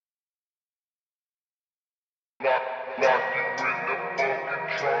Lock you in the fucking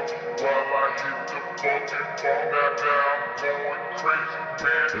trunk while I hit the fucking phone. Now I'm going crazy,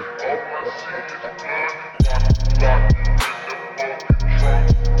 man. All I see is blood. Lock